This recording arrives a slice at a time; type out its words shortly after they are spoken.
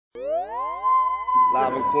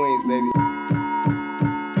Live in Queens, baby.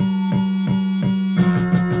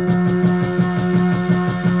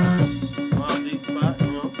 Mobb deep spot,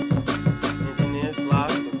 you know. Engineer, fly.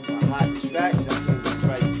 A hot distraction, I think it's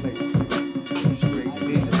right place. Straight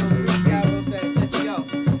beat. Real fast, check it out.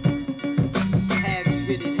 Half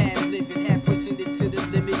spitting, half living, half pushing it to the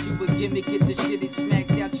limit. You a gimmick, get the shit, it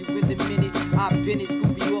smacked out you in a minute. I've been it,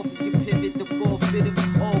 scoop you off of your pivot, the forfeit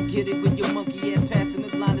of all get it with your monkey ass passing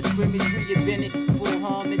the line of scrimmage. Reinvent it, full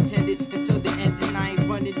harm intended until the end, and I ain't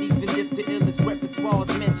running even if the illest repertoire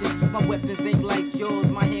is mentioned. My weapons ain't like yours,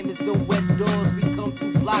 my hammers don't wet doors. We come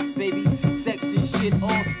through blocks, baby, sexy shit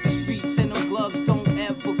off the streets, and them gloves don't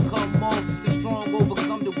ever come off. The strong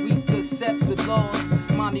overcome the weak, accept the loss.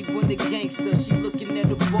 Mommy when the gangster, she looking at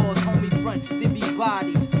the boss. Homie front, there be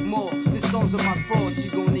bodies, more. The stones on my cross,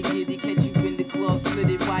 you gonna get it, catch you in the club, slit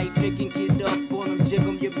it right, trick and get up on them, jig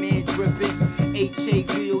 'em, your man drippin'. H.A.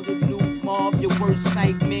 Real, the new Mobb, your worst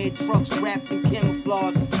nightmare, trucks wrapped in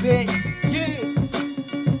camouflage, bitch, yeah!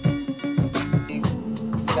 You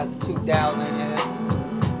got the 2000 here,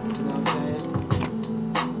 you know what I'm saying?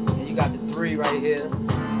 And you got the 3 right here, you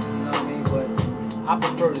know what I mean? But I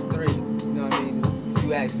prefer the 3, you know what I mean? If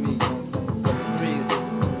you ask me, you know what I'm saying? But the 3 is just,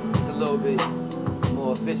 it's a little bit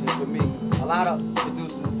more efficient for me. A lot of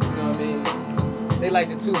producers, you know what I mean? They like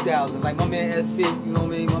the 2000, like my man SC, you know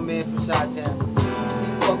what I mean? My man from Chi-Town, he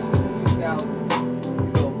fucks with the 2000,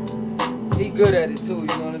 you know? He good at it too, you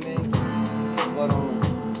know what I mean? But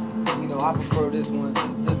you know, I prefer this one.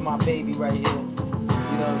 This is my baby right here, you know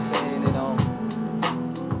what I'm saying? And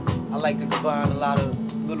I like to combine a lot of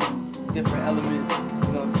little different elements,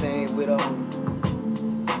 you know what I'm saying, with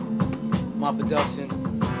my production.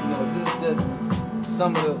 You know, this is just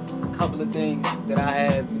some of the couple of things that I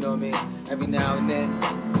have, you know what I mean? Every now and then,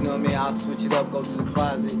 you know what I mean? I'll switch it up, go to the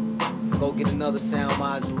closet, go get another sound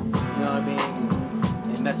module, you know what I mean?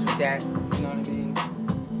 And mess with that, you know what I mean?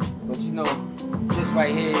 But you know, this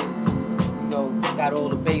right here, you know, got all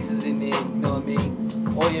the bases in there, you know what I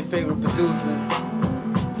mean? All your favorite producers,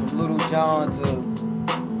 from Little John to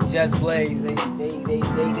Just Blaze, they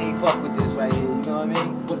fuck with this right here, you know what I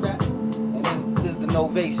mean? What's that? And this is the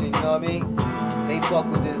Novation, you know what I mean? They fuck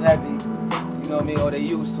with this heavy, you know what I mean? Or they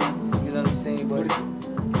used to, you know what I'm saying? But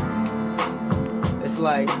it's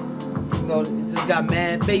like, you know, it just got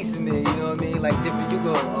mad bass in there, you know what I mean? Like different, you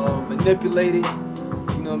can manipulate it,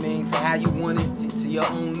 you know what I mean? To how you want it, to your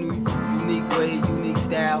own unique way, unique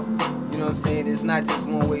style, you know what I'm saying? It's not just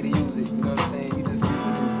one way to use it, you know what I'm saying? You just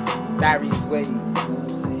use it in various ways, you know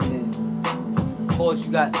what I'm saying? And of course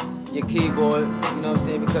you got your keyboard, you know what I'm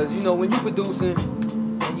saying? Because, you know, when you producing,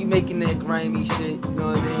 you making that grimy shit, you know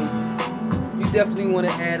what I mean? You definitely want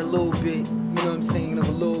to add a little bit, you know what I'm saying, of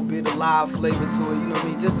a little bit of live flavor to it, you know what I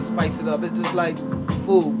mean? Just to spice it up. It's just like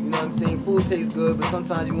food, you know what I'm saying? Food tastes good, but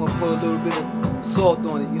sometimes you want to put a little bit of salt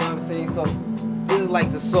on it, you know what I'm saying? So this is like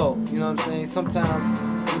the salt, you know what I'm saying?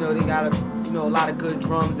 Sometimes, you know, they got you know, a lot of good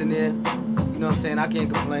drums in there, you know what I'm saying? I can't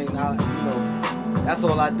complain, you know, that's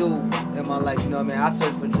all I do in my life, you know what I mean? I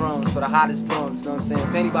search for drums, for the hottest drums, you know what I'm saying?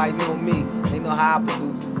 If anybody know me, they know how I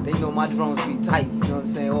produce. They know my drums be tight, you know what I'm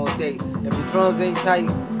saying, all day. If the drums ain't tight,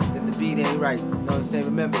 then the beat ain't right, you know what I'm saying?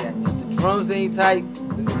 Remember that. If the drums ain't tight,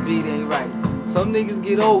 then the beat ain't right. Some niggas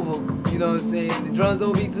get over, you know what I'm saying? The drums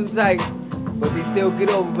don't be too tight, but they still get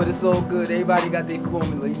over, but it's all good. Everybody got their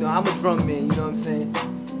formula, you know? I'm a drum man, you know what I'm saying?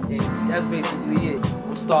 And that's basically it.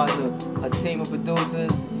 I'm starting a team of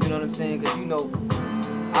producers, you know what I'm saying? Because, you know,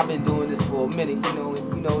 I've been doing this for a minute, you know,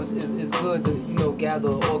 and you know it's good to, you know, gather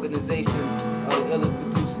an organization of the illest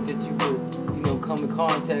producers that you could, you know, come in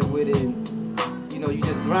contact with, and you know, you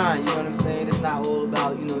just grind, you know what I'm saying? It's not all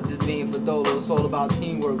about, you know, just being for dolo. It's all about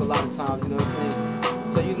teamwork a lot of times, you know what I'm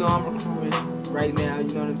saying? So, you know, I'm recruiting right now,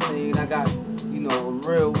 you know what I'm saying? I got, you know, a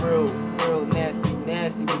real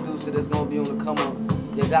nasty producer that's gonna be on the come up.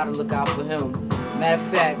 You gotta look out for him. Matter of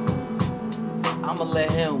fact, I'ma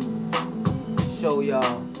let him show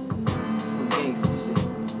y'all some gangster shit.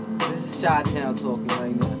 This is Chi-Town talking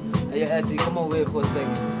right now. Hey, yo, Essie, come over here for a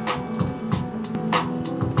second.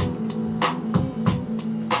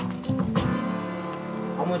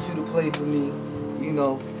 I want you to play for me, you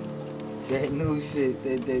know, that new shit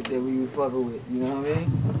that we was fucking with, you know what I mean?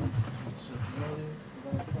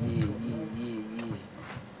 Yeah.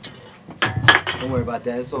 Don't worry about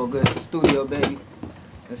that, it's all good. It's the studio, baby.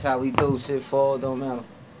 That's how we do. Shit fall, don't matter.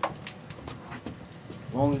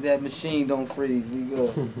 As long as that machine don't freeze, we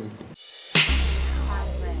good. Hot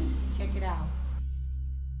dress. Check it out.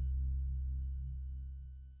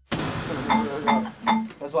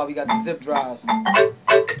 That's why we got the zip drives.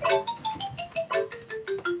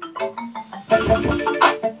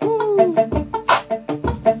 Woo.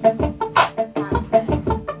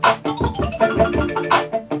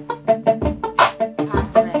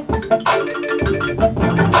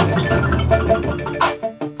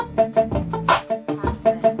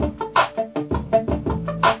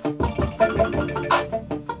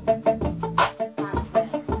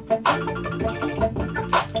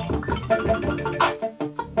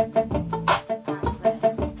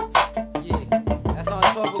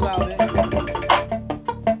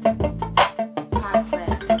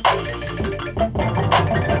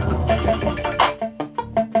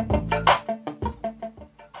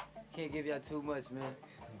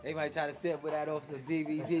 They might try to sample that off the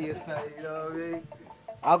DVD or something, you know what I mean?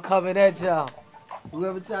 I'm coming at y'all.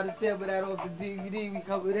 Whoever try to sample that off the DVD, we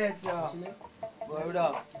coming at y'all. Word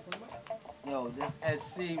up. Yo, this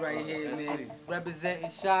SC right here, man. Representing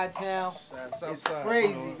Chi-Town. It's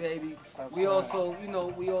crazy, baby. We also, you know,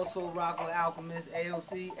 we also rock with Alchemist,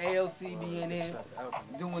 AOC. AOC being here,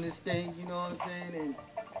 doing this thing, you know what I'm saying? And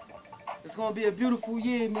it's gonna be a beautiful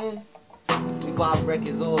year, man. We buy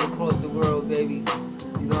records all across the world, baby.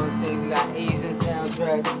 You know what I'm saying? We got Asian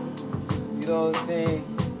soundtracks. You know what I'm saying?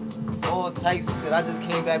 All types of shit. I just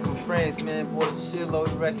came back from France, man. Bought a shitload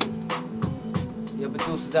of records. Your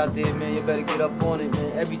producers out there, man, you better get up on it,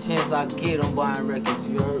 man. Every chance I get, I'm buying records,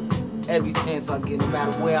 you heard? Every chance I get, no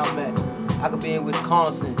matter where I'm at. I could be in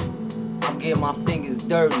Wisconsin. I'm getting my fingers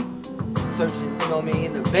dirty. Searching, you know what I mean,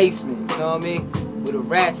 in the basement, you know what I mean? Where the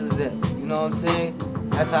rats is at, you know what I'm saying?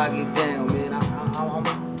 That's how I get down, man. I'm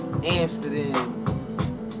Amsterdam,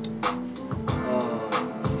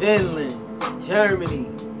 Finland, Germany,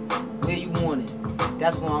 where you want it.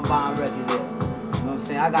 That's where I'm buying records at. You know what I'm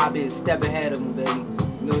saying? I gotta be a step ahead of them, baby. You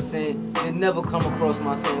know what I'm saying? They'll never come across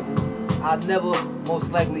my sample. I'll never,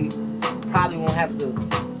 most likely, probably won't have to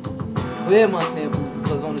clear my sample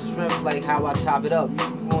because on the strength, like how I chop it up,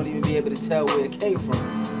 you won't even be able to tell where it came from.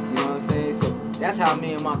 You know what I'm saying? So that's how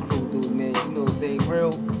me and my crew do, man. You know what I'm saying?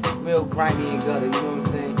 Real grimy and gutter, you know what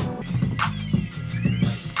I'm saying?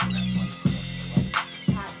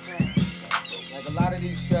 Like a lot of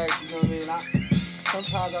these tracks, you know what I mean?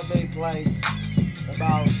 Sometimes I make like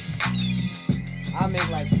I make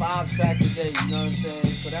like 5 tracks a day, you know what I'm saying?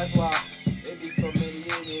 So that's why it be so many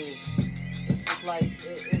in here. It's just like,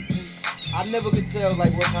 I never could tell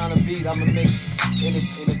like what kind of beat I'm gonna make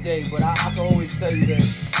in a day, but I can always tell you that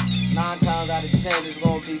 9 times out of 10 it's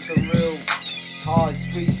gonna be some real hard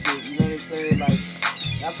street shit, you know what I'm saying? Like,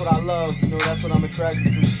 that's what I love, you know, that's what I'm attracted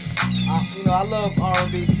to. You know, I love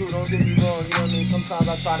R&B too, don't get me wrong, you know what I mean? Sometimes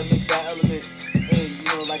I try to mix that element in, you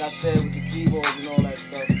know, like I said, with the keyboards and all that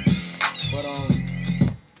stuff. But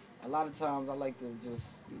a lot of times I like to just,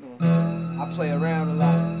 you know, I play around a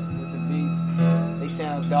lot with the beats. They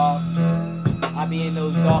sound dark. I be in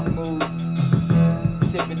those dark moods,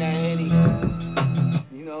 sipping that Henny.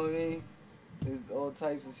 You know what I mean? There's all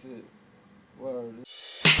types of shit. Word.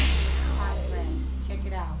 Hot Press. Check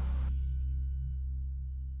it out.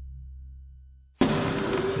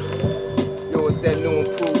 Yo, it's that new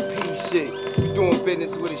improved P shit. We doing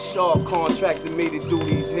business with a sharp contracted me to do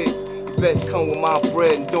these hits. You best come with my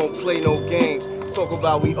bread and don't play no games. Talk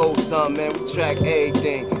about we owe something, man. We track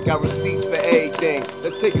everything. Got receipts for everything.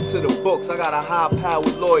 Let's take it to the books. I got a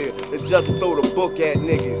high-powered lawyer. The judge will throw the book at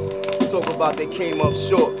niggas. Talk about they came up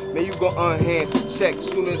short. Man, you gon' unhand some checks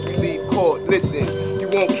soon as we leave court. Listen, you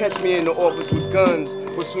won't catch me in the office with guns.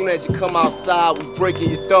 But soon as you come outside, we breaking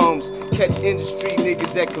your thumbs. Catch industry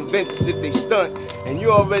niggas at conventions if they stunt. And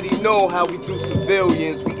you already know how we do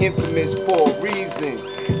civilians. We infamous for a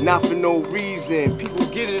reason, not for no reason. People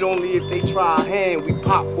get it only if they try a hand. We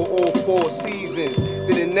pop for all 4 seasons.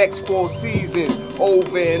 Then the next 4 seasons,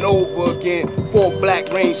 over and over again. 4 black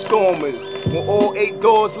rainstormers. When all 8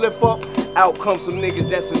 doors lift up, out come some niggas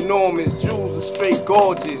that's enormous. Jewels are straight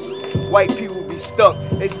gorgeous. White people be stuck.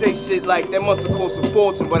 They say shit like that must have cost a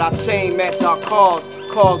fortune, but our chain match our cars,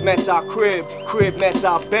 cars match our crib, crib match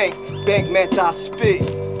our bank, bank match our spit.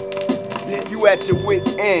 You at your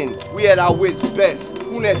wits' end, we at our wits' best.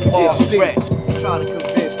 Who next to get stretched? Trying to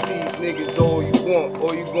convince these niggas all you want.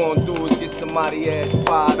 All you gonna do is get somebody ass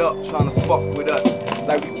fired up, trying to fuck with us.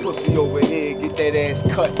 Like we pussy over here, get that ass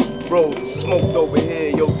cut. Bro, smoked over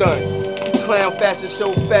here, yo done. You clown fashion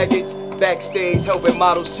show faggots, backstage helping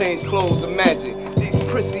models change clothes. Imagine these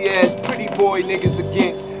prissy ass pretty boy niggas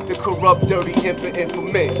against the corrupt, dirty,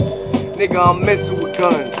 infamous. Nigga, I'm mental with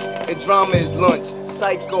guns, and drama is lunch.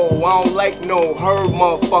 Psycho, I don't like no herd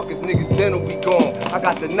motherfuckers, niggas dental be gone. I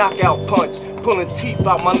got the knockout punch, pulling teeth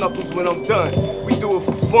out my knuckles when I'm done. We do it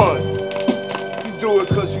for fun, you do it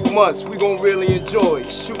cause you must. We gon' really enjoy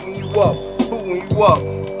shooting you up, booting you up.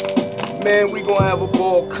 Man, we gon' have a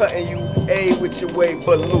ball cutting you A with your way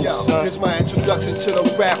but loose, son. Here's my introduction to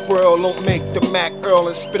the rap world. Don't make the Mac Earl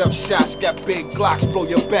and spit up shots. Got big Glocks, blow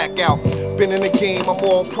your back out. Been in the game, I'm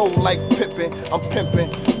all pro like Pippin. I'm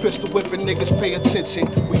pimping, pistol whipping, niggas pay attention.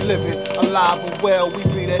 We living, alive and well, we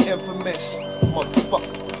be the infamous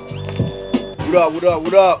motherfucker. What up, what up,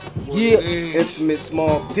 what up? Yeah. Infamous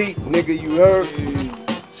Mobb Deep, nigga, you heard?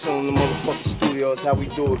 Showing the motherfucking studios how we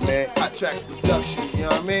do it, man. Hot Tracks production, you know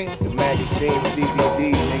what I mean? The magazine,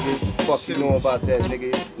 DVD, niggas, the fuck you know about that,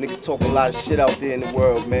 nigga? Niggas talk a lot of shit out there in the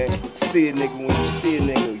world, man. See a nigga when you see a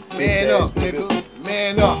nigga. Man up, nigga.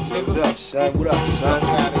 Man up, nigga. What up, son? What up, son?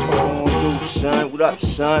 son? What up,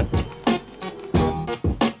 son?